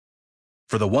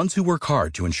For the ones who work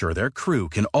hard to ensure their crew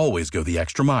can always go the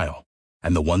extra mile,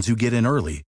 and the ones who get in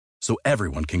early so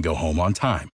everyone can go home on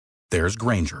time, there's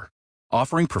Grainger,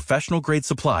 offering professional-grade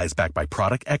supplies backed by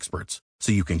product experts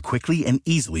so you can quickly and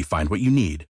easily find what you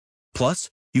need. Plus,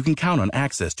 you can count on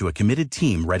access to a committed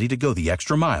team ready to go the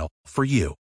extra mile for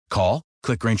you. Call,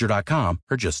 click Grainger.com,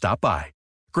 or just stop by.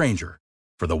 Grainger,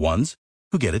 for the ones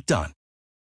who get it done.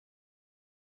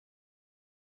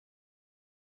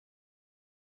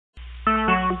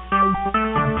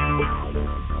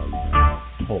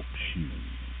 Talk show.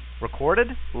 Recorded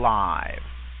live.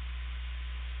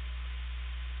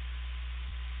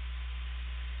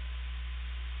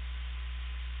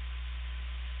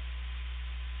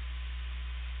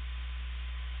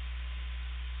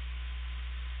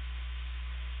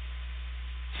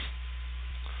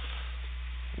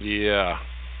 Yeah.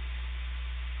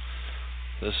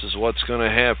 This is what's going to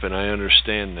happen. I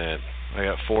understand that. I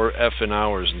got 4 effing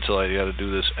hours until I got to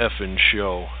do this effing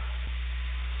show.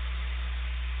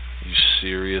 You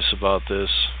serious about this?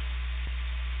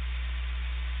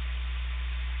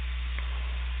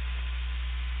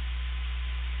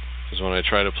 Because when I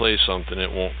try to play something,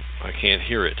 I can't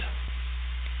hear it.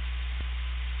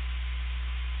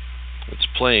 It's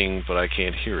playing, but I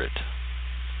can't hear it.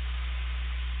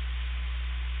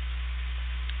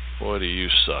 Boy, do you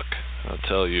suck. I'll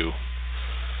tell you.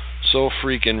 So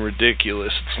freaking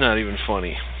ridiculous, it's not even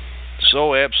funny.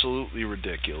 So absolutely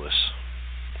ridiculous.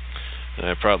 And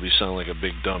I probably sound like a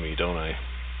big dummy, don't I?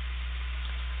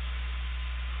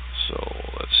 So,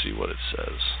 let's see what it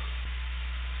says.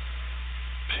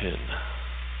 Pin.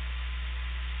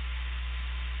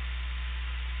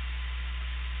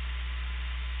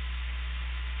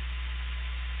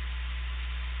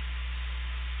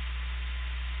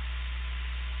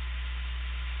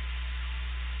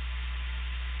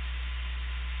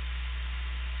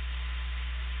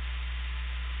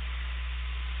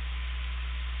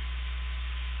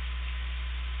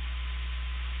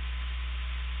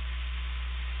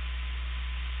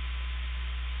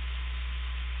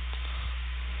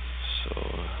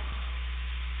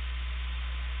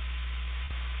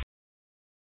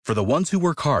 For the ones who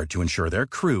work hard to ensure their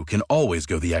crew can always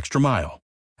go the extra mile,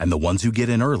 and the ones who get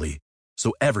in early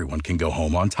so everyone can go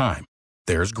home on time,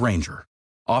 there's Grainger,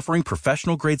 offering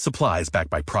professional-grade supplies backed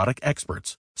by product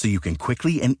experts so you can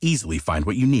quickly and easily find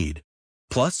what you need.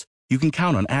 Plus, you can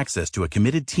count on access to a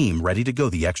committed team ready to go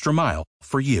the extra mile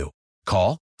for you.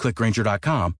 Call, click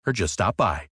Grainger.com, or just stop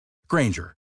by.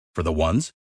 Grainger, for the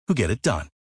ones who get it done.